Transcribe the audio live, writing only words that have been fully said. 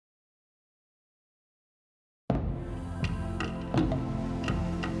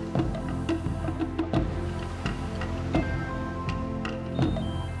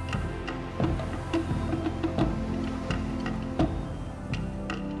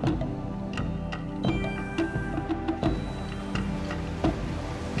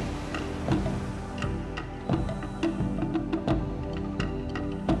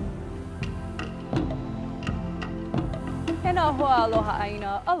Aloha, aloha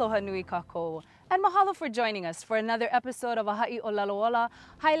aina, aloha nui kako. And mahalo for joining us for another episode of Aha'i o Lalo'ola,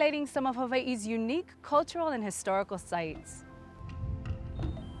 highlighting some of Hawaii's unique cultural and historical sites.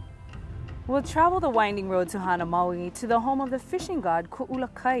 We'll travel the winding road to Hana Maui to the home of the fishing god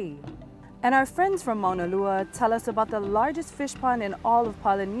Ku'ulakai. And our friends from Mauna Lua tell us about the largest fish pond in all of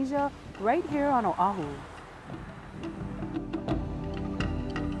Polynesia right here on Oahu.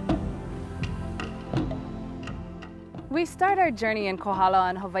 We start our journey in Kohala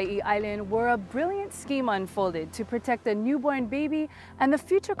on Hawaii Island, where a brilliant scheme unfolded to protect a newborn baby and the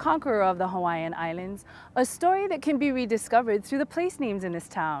future conqueror of the Hawaiian Islands, a story that can be rediscovered through the place names in this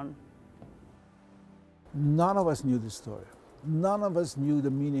town. None of us knew this story. None of us knew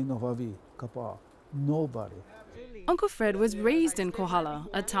the meaning of avi, kapa. Nobody. Uncle Fred was raised in Kohala,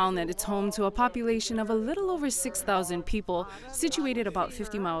 a town that is home to a population of a little over 6,000 people, situated about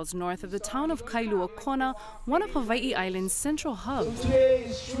 50 miles north of the town of Kailua Kona, one of Hawaii Island's central hubs. Today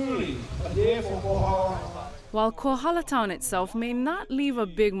is truly a day for Kohala. While Kohala town itself may not leave a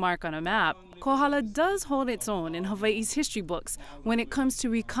big mark on a map, Kohala does hold its own in Hawaii's history books when it comes to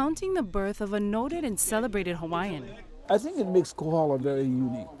recounting the birth of a noted and celebrated Hawaiian. I think it makes Kohala very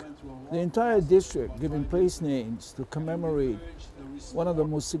unique. The entire district giving place names to commemorate one of the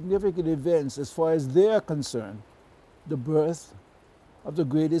most significant events as far as they're concerned, the birth of the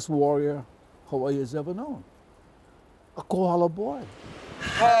greatest warrior Hawaii has ever known, a Kohala boy.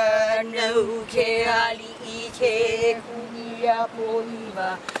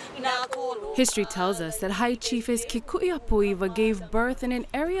 History tells us that High Chiefess Kekuiapoiwa gave birth in an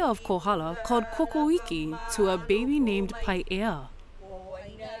area of Kohala called Kokoiki to a baby named Pai'ea.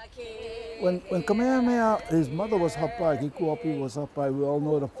 When Kamehameha, his mother was hapai, Kekuapi was hapai, we all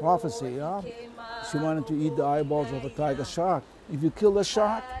know the prophecy, yeah? She wanted to eat the eyeballs of a tiger shark. If you kill the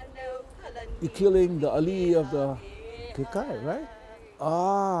shark, you're killing the ali of the kekai, right?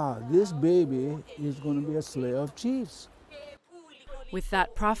 This baby is going to be a slayer of chiefs. With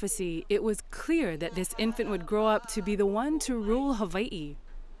that prophecy, it was clear that this infant would grow up to be the one to rule Hawaii.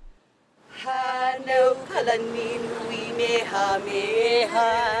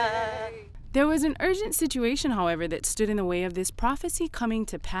 There was an urgent situation, however, that stood in the way of this prophecy coming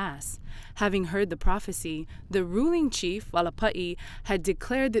to pass. Having heard the prophecy, the ruling chief, Walapa'i, had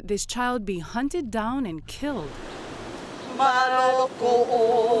declared that this child be hunted down and killed.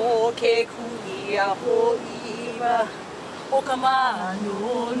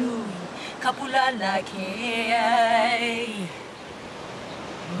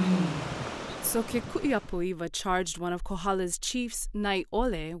 So Kekuiapoiwa charged one of Kohala's chiefs,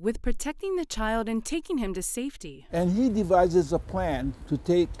 Nai'ole, with protecting the child and taking him to safety. And he devises a plan to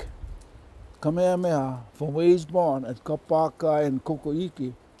take Kamehameha from where he's born at Kapaka and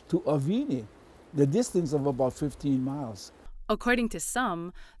Kokoiki to Avini, the distance of about 15 miles. According to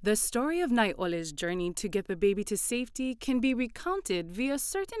some, the story of Nai'ole's journey to get the baby to safety can be recounted via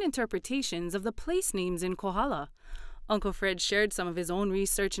certain interpretations of the place names in Kohala. Uncle Fred shared some of his own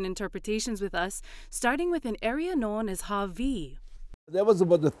research and interpretations with us, starting with an area known as Hawi. That was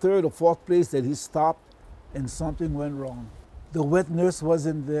about the third or fourth place that he stopped and something went wrong. The wet nurse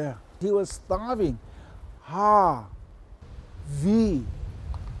wasn't there. He was starving. Vi,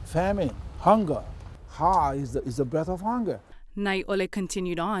 famine, hunger. Is the breath of hunger. Nai'ole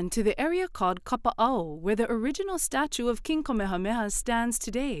continued on to the area called Kapa'au, where the original statue of King Kamehameha stands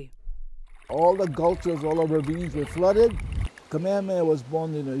today. All the gulches, all the ravines were flooded. Kamehameha was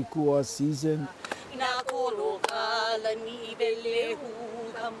born in the Ikua season.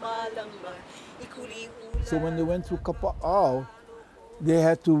 So when they went through Kapa'au, they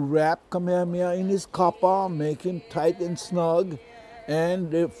had to wrap Kamehameha in his kapa, make him tight and snug.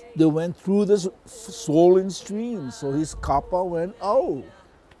 And they went through this swollen stream, so his kapa went out.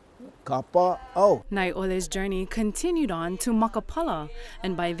 Nai'ole's journey continued on to Makapala,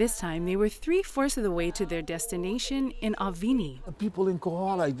 and by this time they were 3/4 of the way to their destination in Avini. The people in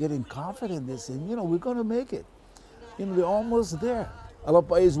Kohala are getting confident. They're saying, we're going to make it. We're almost there.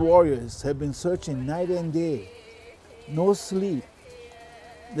 Alapai's warriors have been searching night and day. No sleep.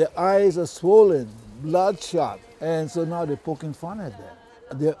 Their eyes are swollen, bloodshot. And so now they're poking fun at them.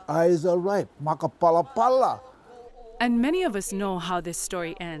 Their eyes are ripe. Makapalapala. And many of us know how this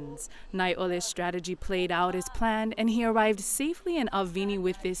story ends. Nai'ole's strategy played out as planned, and he arrived safely in Avini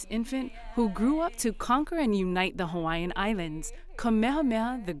with this infant who grew up to conquer and unite the Hawaiian Islands,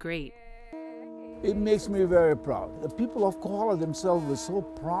 Kamehameha the Great. It makes me very proud. The people of Kohala themselves were so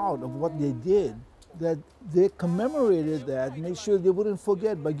proud of what they did that they commemorated that, make sure they wouldn't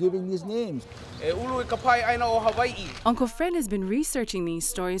forget by giving these names. Uncle Fred has been researching these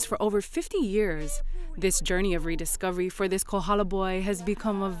stories for over 50 years. This journey of rediscovery for this Kohala boy has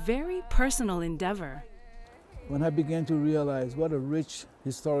become a very personal endeavor. When I began to realize what a rich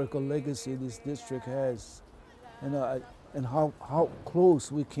historical legacy this district has, and how close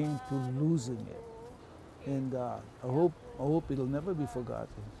we came to losing it, and I hope it'll never be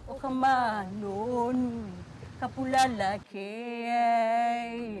forgotten.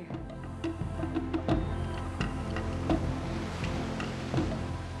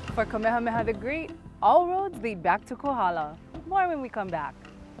 For Kamehameha the Great, all roads lead back to Kohala. More when we come back.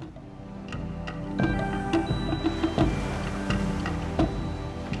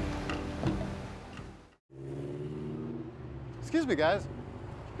 Excuse me, guys.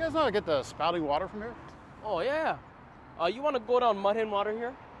 You guys know how to get the spouting water from here? Oh, yeah. You want to go down Mud Hen Water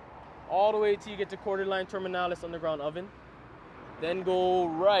here, all the way till you get to Quarter Line Terminalis Underground Oven. Then go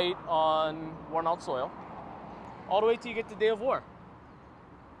right on Worn Out Soil, all the way till you get to Day of War.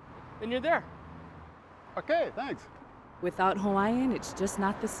 Then you're there. Okay, thanks. Without Hawaiian, it's just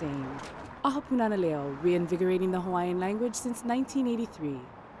not the same. Ahapunana Leo, reinvigorating the Hawaiian language since 1983.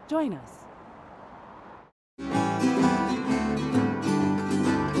 Join us.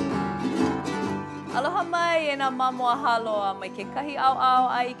 Aloha mai e nā mamua haloa mai ke kahi au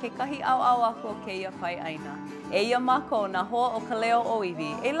ai ke kahi au ako ke ia whai aina. E ia mako nā hoa o ka leo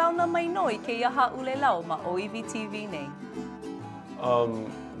oiwi. E launa mai noi ke ia haule lau ma Oiwi TV nei.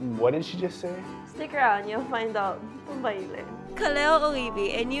 What did she just say? Stick around, you'll find out. Bye. Kaleo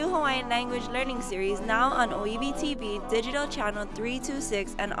Oiwi, a new Hawaiian language learning series now on Oiwi TV, digital channel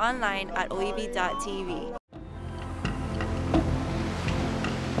 326 and online at oiwi.tv.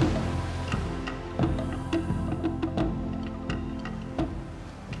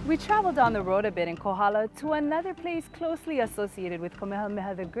 We traveled down the road a bit in Kohala to another place closely associated with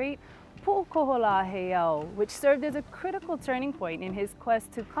Kamehameha the Great, Pu'ukohola Heiau, which served as a critical turning point in his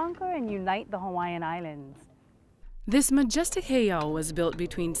quest to conquer and unite the Hawaiian Islands. This majestic heiau was built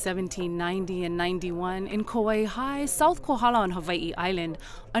between 1790 and 91 in Kauai High, South Kohala on Hawaii Island,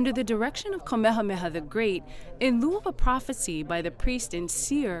 under the direction of Kamehameha the Great, in lieu of a prophecy by the priest and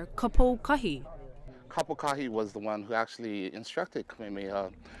seer Kapoukahi. Kapoukahi was the one who actually instructed Kamehameha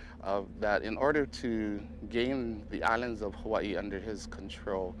that in order to gain the islands of Hawaii under his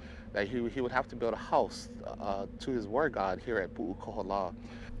control, that he would have to build a house to his war god here at Pu'ukohola.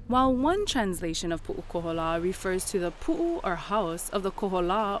 While one translation of Pu'ukohola refers to the pu'u or house of the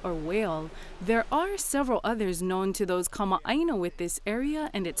kohola or whale, there are several others known to those kama'aina with this area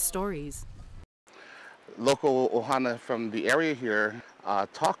and its stories. Local ohana from the area here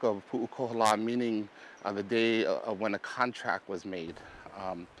talk of Pu'ukohola meaning the day when a contract was made,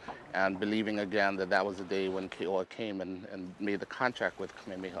 and believing again that that was the day when Keoa came and made the contract with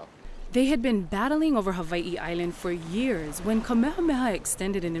Kamehameha. They had been battling over Hawaii Island for years when Kamehameha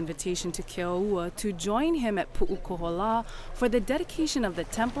extended an invitation to Keoua to join him at Pu'ukohola for the dedication of the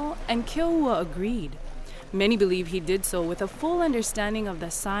temple, and Keoua agreed. Many believe he did so with a full understanding of the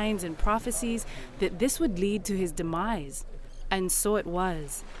signs and prophecies that this would lead to his demise. And so it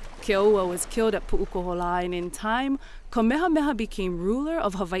was. Keoua was killed at Pu'ukohola, and in time, Kamehameha became ruler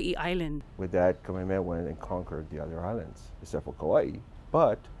of Hawaii Island. With that, Kamehameha went and conquered the other islands, except for Kauai.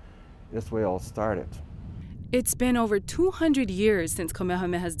 But that's where it all started. It's been over 200 years since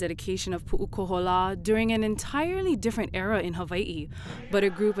Kamehameha's dedication of Pu'ukohola during an entirely different era in Hawaii, but a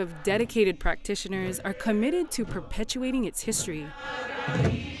group of dedicated practitioners are committed to perpetuating its history.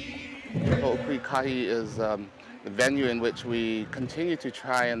 Ho'okuikahi is the venue in which we continue to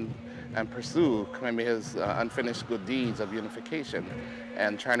try and pursue Kamehameha's unfinished good deeds of unification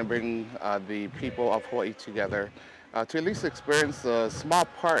and trying to bring the people of Hawaii together to at least experience a small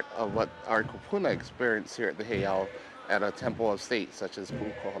part of what our kupuna experienced here at the heiau at a temple of state such as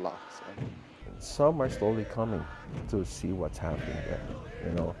Pu'ukohola. Some are slowly coming to see what's happening there,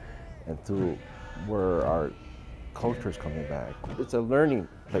 you know, and to where our culture is coming back. It's a learning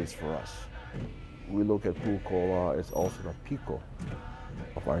place for us. We look at Pu'ukohola as also the piko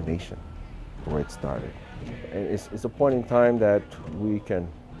of our nation, where it started. And it's a point in time that we can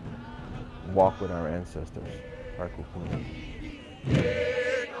walk with our ancestors.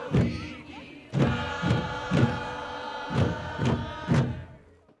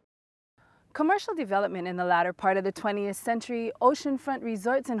 Commercial development in the latter part of the 20th century, oceanfront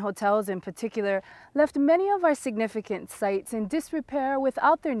resorts and hotels in particular, left many of our significant sites in disrepair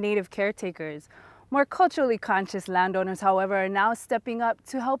without their native caretakers. More culturally conscious landowners, however, are now stepping up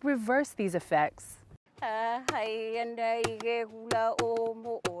to help reverse these effects.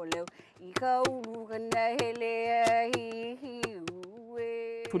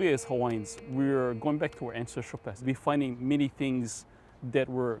 Today as Hawaiians, we're going back to our ancestral past. We're finding many things that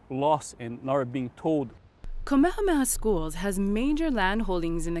were lost and now are being told. Kamehameha Schools has major land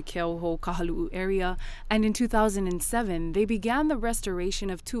holdings in the Keauhou Kahalu'u area, and in 2007 they began the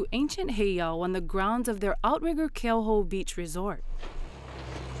restoration of 2 ancient heiau on the grounds of their Outrigger Keauhou Beach Resort.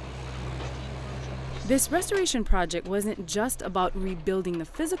 This restoration project wasn't just about rebuilding the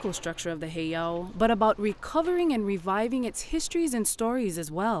physical structure of the heiau, but about recovering and reviving its histories and stories as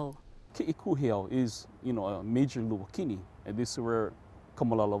well. Ke'iku heiau is, a major luwakini, and this is where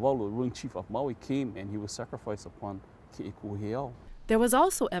Kamalalawalu, the ruling chief of Maui, came and he was sacrificed upon Ke'iku heiau. There was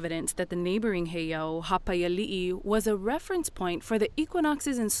also evidence that the neighboring heiau, Hapaiali'i, was a reference point for the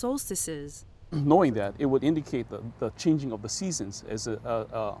equinoxes and solstices. Knowing that, it would indicate the changing of the seasons as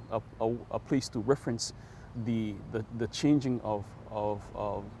a place to reference the changing of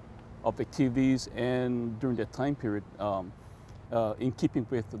activities, and during that time period, in keeping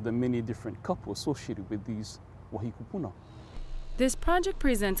with the many different kapu associated with these wahikupuna. This project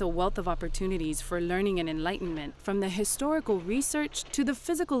presents a wealth of opportunities for learning and enlightenment, from the historical research to the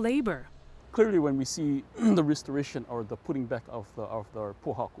physical labor. Clearly, when we see the restoration or the putting back of the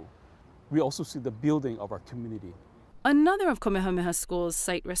pohaku, we also see the building of our community. Another of Kamehameha School's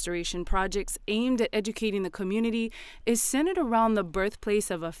site restoration projects aimed at educating the community is centered around the birthplace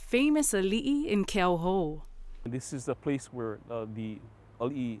of a famous ali'i in Keauhou. This is the place where the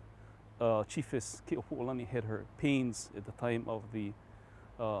ali'i chiefess Ke'opu'olani had her pains at the time of the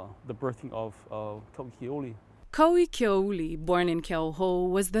birthing of Kauikeoli. Kauikeoli, born in Keauhou,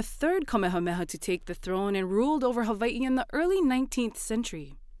 was the 3rd Kamehameha to take the throne and ruled over Hawaii in the early 19th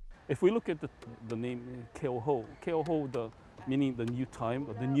century. If we look at the name Keauhou, meaning the new time,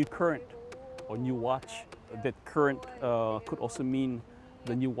 or the new current, or new watch, that current could also mean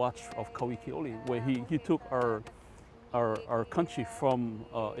the new watch of Kauikeoli, where he took our country from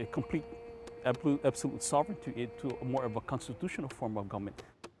a complete absolute sovereignty to more of a constitutional form of government.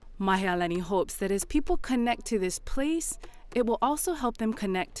 Mahealani hopes that as people connect to this place, it will also help them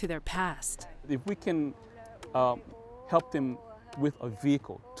connect to their past. If we can help them with a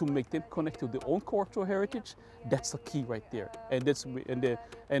vehicle to make them connect to their own cultural heritage, that's the key right there. And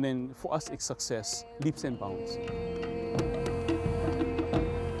then for us, it's success, leaps and bounds.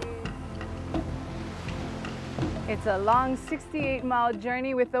 It's a long 68-mile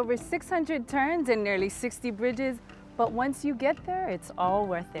journey with over 600 turns and nearly 60 bridges, but once you get there, it's all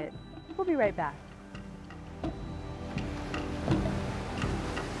worth it. We'll be right back.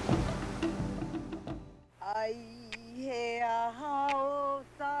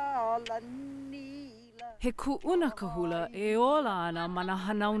 He ku'una kahula e ola ana mana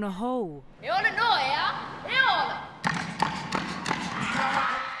hanauna hou. E ola no ea, e ola.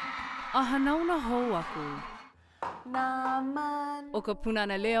 A hanauna hou aku. O ka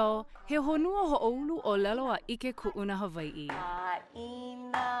punana leo, he honua ho'oulu o lelo a ike ku'una Hawaii.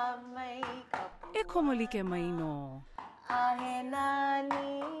 E komolike mai no.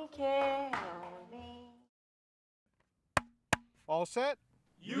 All set?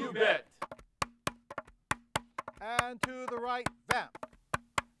 You bet. And to the right, vamp.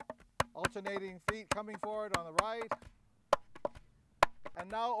 Alternating feet coming forward on the right.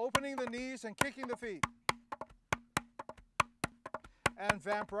 And now opening the knees and kicking the feet. And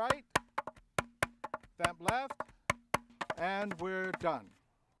vamp right, vamp left, and we're done.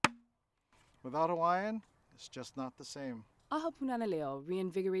 Without Hawaiian, it's just not the same. Aha Punana Leo,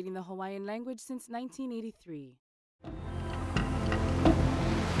 reinvigorating the Hawaiian language since 1983.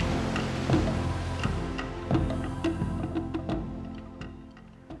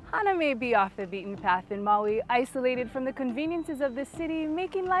 Hana may be off the beaten path in Maui, isolated from the conveniences of the city,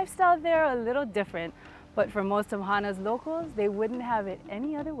 making lifestyle there a little different. But for most of Hana's locals, they wouldn't have it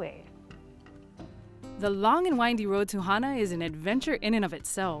any other way. The long and windy road to Hana is an adventure in and of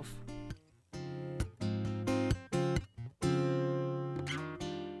itself.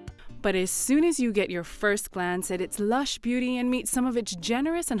 But as soon as you get your first glance at its lush beauty and meet some of its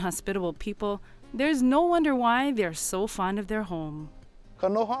generous and hospitable people, there's no wonder why they're so fond of their home. Ka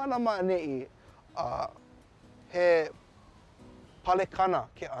noho ana ma'ane'i he palekana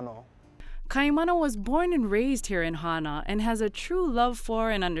ke ano. Kaimana was born and raised here in Hana and has a true love for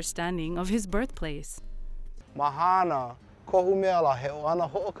and understanding of his birthplace. Mahana kohu mea la he o ana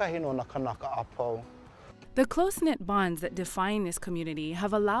ho'okahino na kanaka apau. The close-knit bonds that define this community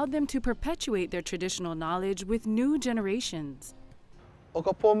have allowed them to perpetuate their traditional knowledge with new generations. O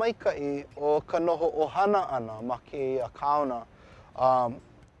ka pōmaikai o ka noho o hana ana ma ke ia kauna.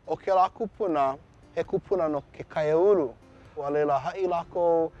 O ke la kupuna, he kupuna no ke kaiauru. O alela ha'i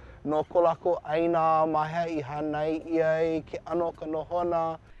lako no ko lako aina mahea I hanai iai ke ano ka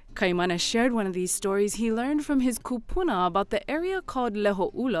nohona. Kaimana shared one of these stories he learned from his kupuna about the area called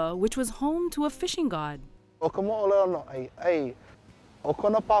Leho'ula, which was home to a fishing god. O ka mo'olelo no ai, o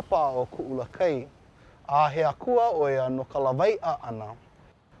kona papa o ku'ula kai, a he akua o ia no ka lawai'a ana.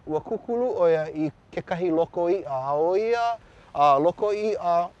 Ua kukulu o ia I kekahi loko i'a, a o ia loko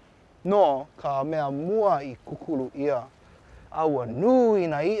i'a no ka mea mua I kukulu ia. A ua nui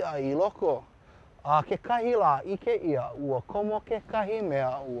na i'a I loko. A kekahi la ike ia, ua komo kekahi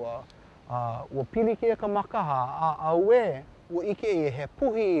mea ua pili kia ka makaha, a aue ua ike ia he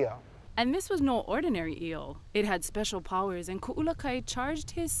puhi ia. And this was no ordinary eel. It had special powers, and Ku'ulakai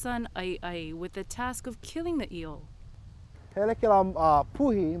charged his son Ai with the task of killing the eel. Hele ke la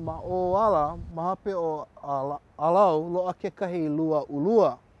puhi ma o ala mahape o alau loa kekahi lua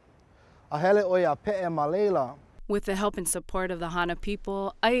ulua. A hele o ia pe'e ma leila. With the help and support of the Hana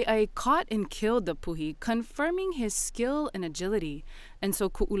people, Ai caught and killed the puhi, confirming his skill and agility. And so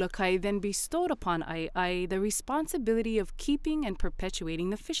Ku'ulakai then bestowed upon Ai the responsibility of keeping and perpetuating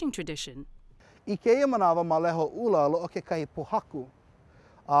the fishing tradition. I keia manawa ma leho ula loa kekahi pohaku.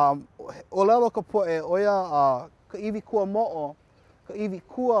 O lelo ka po'e o ia ka iwi kua mo'o, ka iwi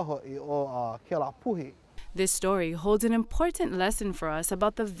kua ho'i o ke la puhi. This story holds an important lesson for us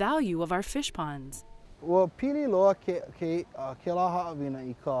about the value of our fish ponds. Ua pili loa ke la ha'awina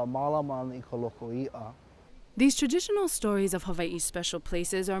I ka malama I ka loko i'a. These traditional stories of Hawaii's special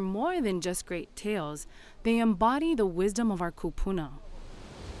places are more than just great tales. They embody the wisdom of our kupuna.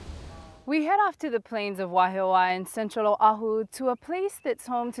 We head off to the plains of Wahiawa in central Oahu to a place that's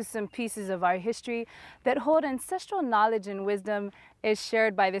home to some pieces of our history that hold ancestral knowledge and wisdom is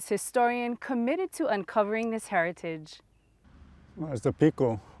shared by this historian committed to uncovering this heritage. As the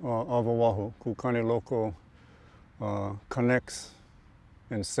Piko of Oahu, Kukani Loko connects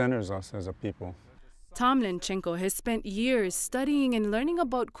and centers us as a people. Tom Lenchenko has spent years studying and learning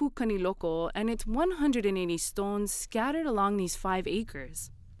about Kukani Loko and its 180 stones scattered along these 5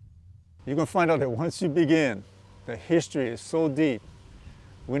 acres. You're going to find out that once you begin, the history is so deep,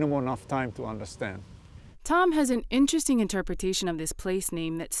 we don't have enough time to understand. Tom has an interesting interpretation of this place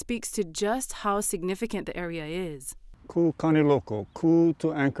name that speaks to just how significant the area is. Ku kani loko, ku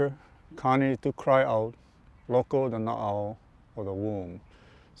to anchor, kani to cry out, loko the na'au or the womb.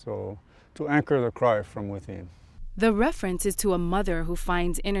 So to anchor the cry from within. The reference is to a mother who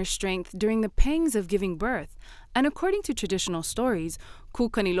finds inner strength during the pangs of giving birth. And according to traditional stories, Ku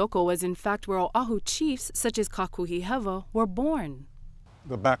kani loko was in fact where Oahu chiefs such as Kakuhi Hewa were born.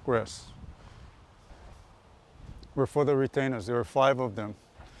 The backrests were for the retainers. There were 5 of them.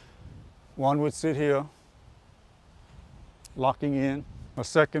 One would sit here, locking in. A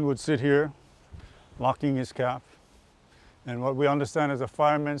second would sit here, locking his cap. And what we understand is the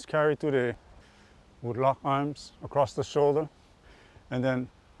firemen's carry today would lock arms across the shoulder, and then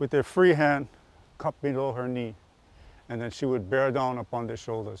with their free hand, cup below her knee. And then she would bear down upon their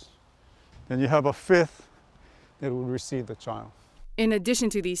shoulders. Then you have a 5th that would receive the child. In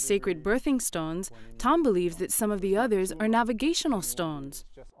addition to these sacred birthing stones, Tom believes that some of the others are navigational stones.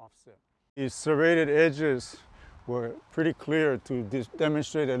 These serrated edges were pretty clear to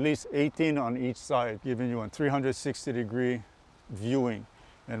demonstrate at least 18 on each side, giving you a 360-degree viewing.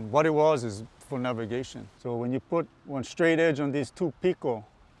 And what it was is for navigation. So when you put one straight edge on these 2 piko,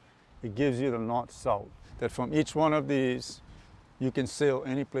 it gives you the north-south. That from each one of these, you can sail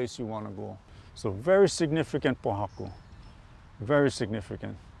any place you want to go. So very significant pohaku, very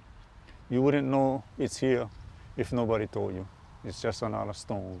significant. You wouldn't know it's here if nobody told you. It's just another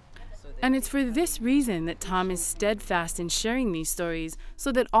stone. And it's for this reason that Tom is steadfast in sharing these stories,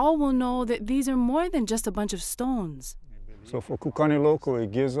 so that all will know that these are more than just a bunch of stones. So for Kukani Loko,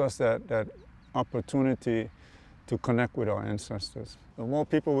 it gives us that opportunity to connect with our ancestors. The more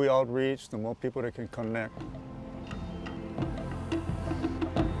people we outreach, the more people that can connect.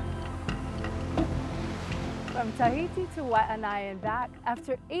 From Tahiti to Waianae and back,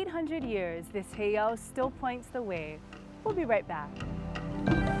 after 800 years, this heiau still points the way. We'll be right back.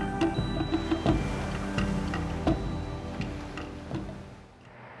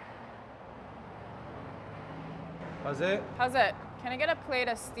 How's it? How's it? Can I get a plate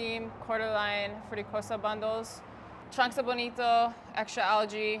of steamed quarter line fricosa bundles, chunks of bonito, extra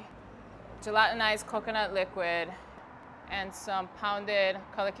algae, gelatinized coconut liquid, and some pounded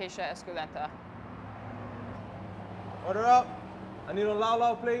colocasia esculenta? Order up. I need a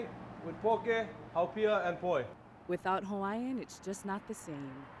lau plate with poke, haupia, and poi. Without Hawaiian, it's just not the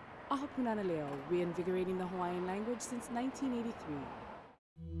same. Ahapunana Leo, reinvigorating the Hawaiian language since 1983.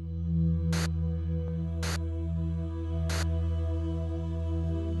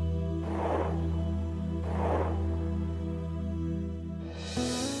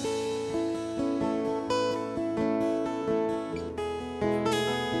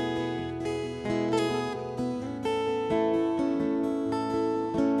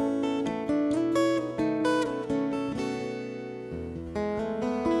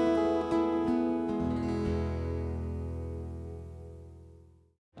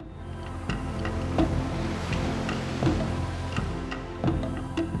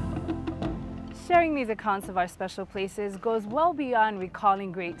 Sharing these accounts of our special places goes well beyond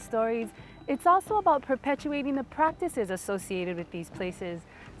recalling great stories. It's also about perpetuating the practices associated with these places,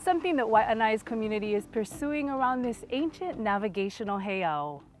 something that Wai'anae's community is pursuing around this ancient navigational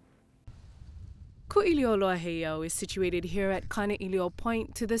heiau. Ku'ilioloa Heiau is situated here at Kane'ilio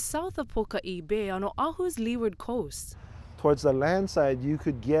Point to the south of Poka'i Bay on Oahu's leeward coast. Towards the land side, you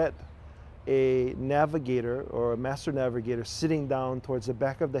could get a navigator or a master navigator sitting down towards the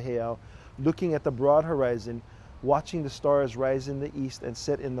back of the heiau, looking at the broad horizon, watching the stars rise in the east and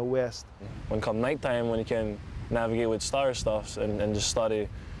set in the west. When come nighttime, when you can navigate with star stuffs and just study,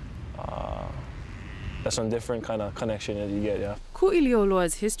 that's one different kind of connection that you get, yeah.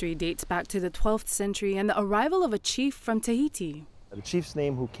 Ku'ilioloa's history dates back to the 12th century and the arrival of a chief from Tahiti. The chief's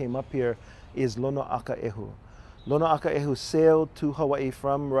name who came up here is Lono Aka'ehu. Lono Aka'ehu sailed to Hawaii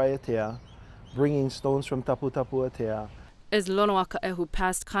from Raiatea, bringing stones from Tapu Tapu Atea. As Lono Aka'ehu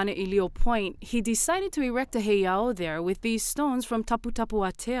passed Kane'ilio Point, he decided to erect a heiau there with these stones from Tapu Tapu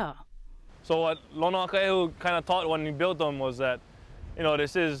Atea. So what Lono Aka'ehu kind of thought when he built them was that, you know,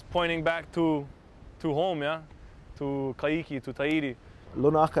 this is pointing back to home, yeah? To Kaiki, to Tahiti.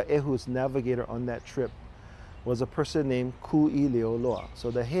 Lono Aka'ehu's navigator on that trip was a person named Ku'ilioloa.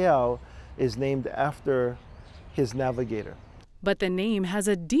 So the heiau is named after his navigator. But the name has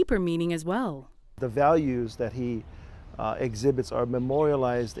a deeper meaning as well. The values that he exhibits are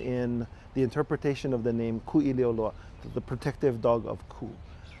memorialized in the interpretation of the name Ku'ilioloa, the protective dog of Ku,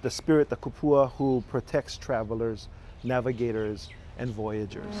 the spirit, the kupua, who protects travelers, navigators, and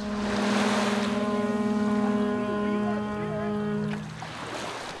voyagers.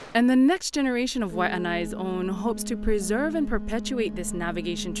 And the next generation of Wai'anae's own hopes to preserve and perpetuate this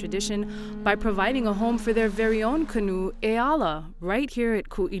navigation tradition by providing a home for their very own canoe, Eala, right here at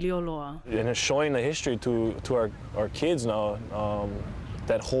Ku'ilioloa. And it's showing the history to our kids now,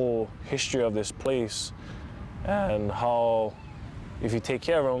 that whole history of this place, and how if you take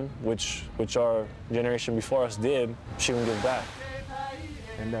care of them, which our generation before us did, she can give back.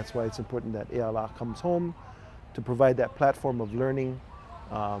 And that's why it's important that Eala comes home to provide that platform of learning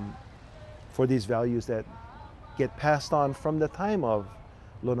for these values that get passed on from the time of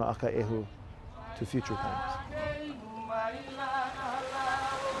Lono Aka'ehu to future times.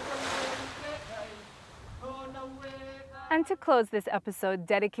 And to close this episode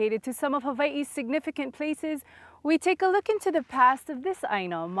dedicated to some of Hawaii's significant places, we take a look into the past of this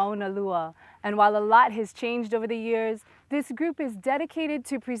aina, Maunalua. And while a lot has changed over the years, this group is dedicated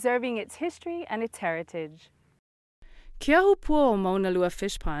to preserving its history and its heritage. Keahupua o Maunalua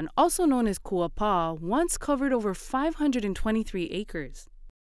Fish Pond, also known as Kuapa, once covered over 523 acres.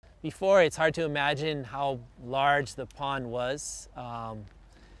 Before, it's hard to imagine how large the pond was.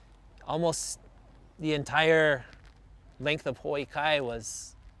 Almost the entire length of Ho'ikai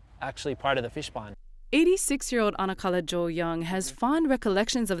was actually part of the fish pond. 86-year-old Anakala Joe Young has fond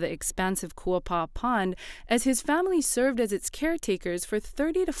recollections of the expansive Kuapa Pond as his family served as its caretakers for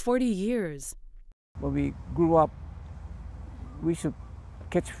 30 to 40 years. When we grew up, we used to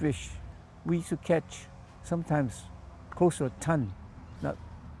catch fish. We used to catch sometimes close to a ton, not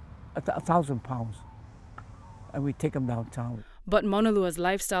 1,000 pounds, and we take them downtown. But Maunalua's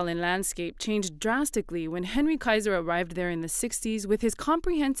lifestyle and landscape changed drastically when Henry Kaiser arrived there in the 60s with his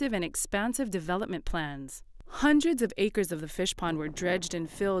comprehensive and expansive development plans. Hundreds of acres of the fish pond were dredged and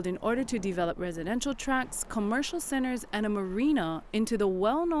filled in order to develop residential tracts, commercial centers, and a marina into the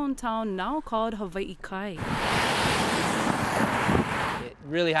well-known town now called Hawaii Kai. It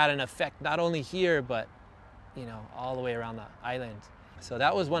really had an effect not only here, but all the way around the island. So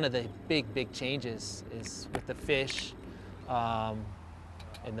that was one of the big changes, is with the fish and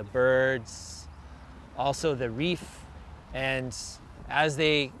the birds, also the reef. And as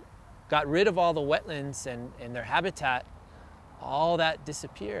they got rid of all the wetlands and their habitat, all that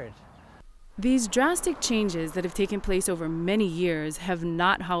disappeared. These drastic changes that have taken place over many years have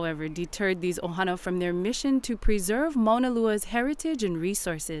not, however, deterred these ohana from their mission to preserve Maunalua's heritage and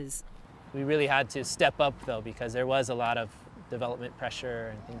resources. We really had to step up, though, because there was a lot of development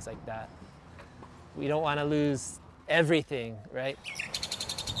pressure and things like that. We don't want to lose everything, right?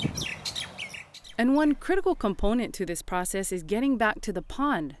 And one critical component to this process is getting back to the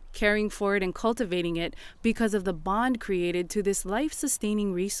pond, caring for it and cultivating it because of the bond created to this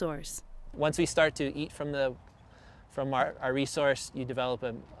life-sustaining resource. Once we start to eat from our resource, you develop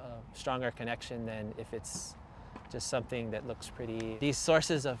a stronger connection than if it's just something that looks pretty. These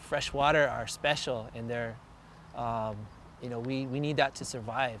sources of fresh water are special, and they're, we need that to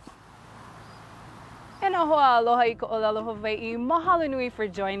survive. And aloha i ka olelo Hawaii. Mahalo nui for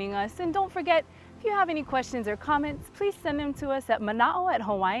joining us. And don't forget, If you have any questions or comments, please send them to us at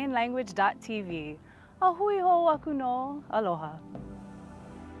mana'o@hawaiianlanguage.tv. A hui ho aku no. Aloha.